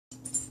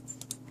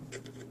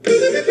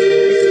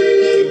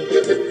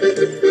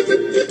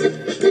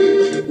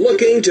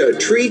Looking to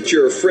treat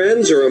your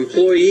friends or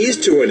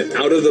employees to an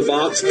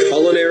out-of-the-box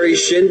culinary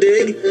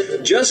shindig?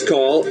 Just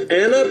call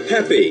Anna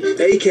Peppe,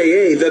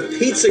 a.k.a. the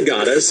Pizza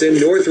Goddess in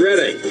North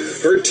Reading.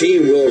 Her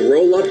team will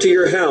roll up to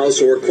your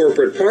house or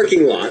corporate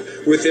parking lot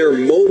with their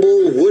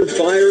mobile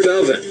wood-fired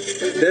oven.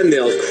 Then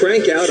they'll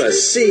crank out a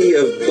sea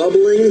of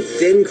bubbling,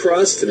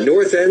 thin-crust,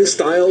 North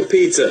End-style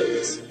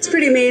pizzas. It's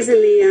pretty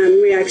amazing the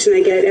reaction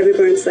I get.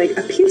 Everyone's like,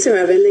 a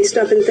pizza oven? They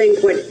stop and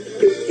think what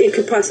it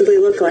could possibly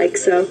look like,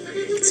 so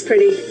it's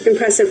pretty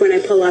impressive when I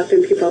pull up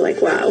and people are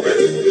like, wow.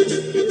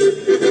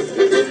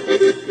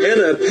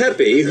 Anna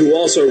Peppe, who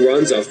also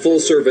runs a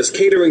full-service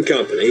catering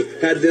company,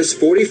 had this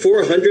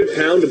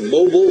 4,400-pound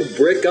mobile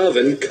brick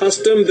oven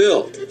custom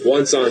built.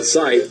 Once on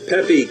site,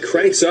 Peppe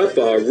cranks up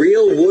a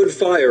real wood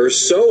fire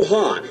so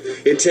hot,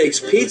 it takes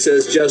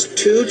pizzas just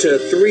 2 to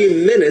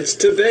 3 minutes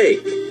to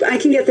bake. I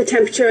can get the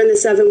temperature in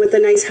this oven with a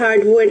nice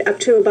hard wood up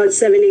to about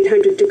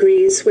 700-800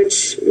 degrees,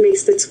 which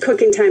makes its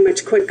cooking time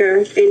much quicker,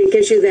 and it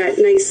gives you that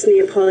nice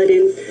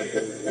Neapolitan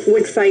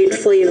wood-fired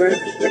flavor.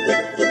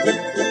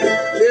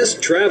 This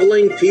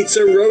traveling pizza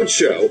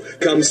roadshow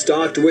comes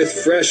stocked with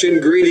fresh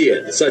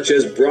ingredients such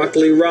as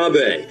broccoli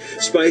rabe,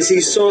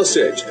 spicy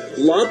sausage,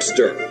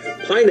 lobster,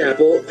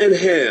 pineapple, and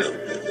ham.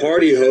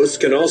 Party hosts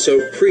can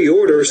also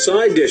pre-order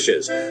side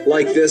dishes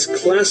like this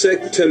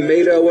classic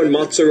tomato and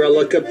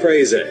mozzarella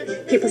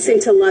caprese. People seem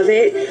to love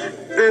it.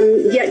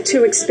 I'm yet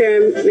to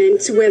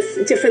experiment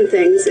with different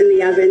things in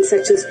the oven,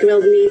 such as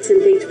grilled meats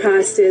and baked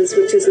pastas,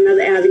 which is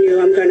another avenue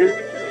I'm going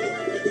to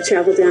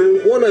travel down.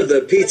 One of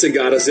the Pizza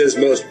Goddess's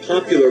most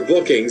popular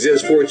bookings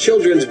is for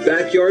children's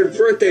backyard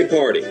birthday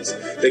parties.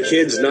 The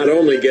kids not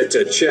only get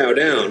to chow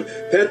down,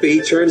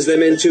 Peppe turns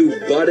them into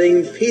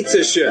budding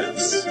pizza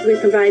chefs. We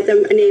provide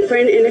them an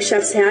apron and a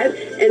chef's hat,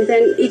 and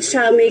then each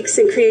child makes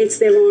and creates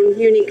their own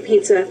unique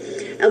pizza.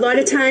 A lot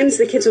of times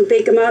the kids will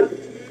bake them up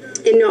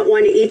and not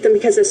want to eat them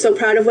because they're so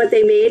proud of what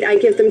they made. I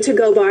give them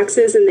to-go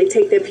boxes and they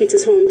take their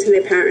pizzas home to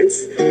their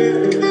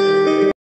parents.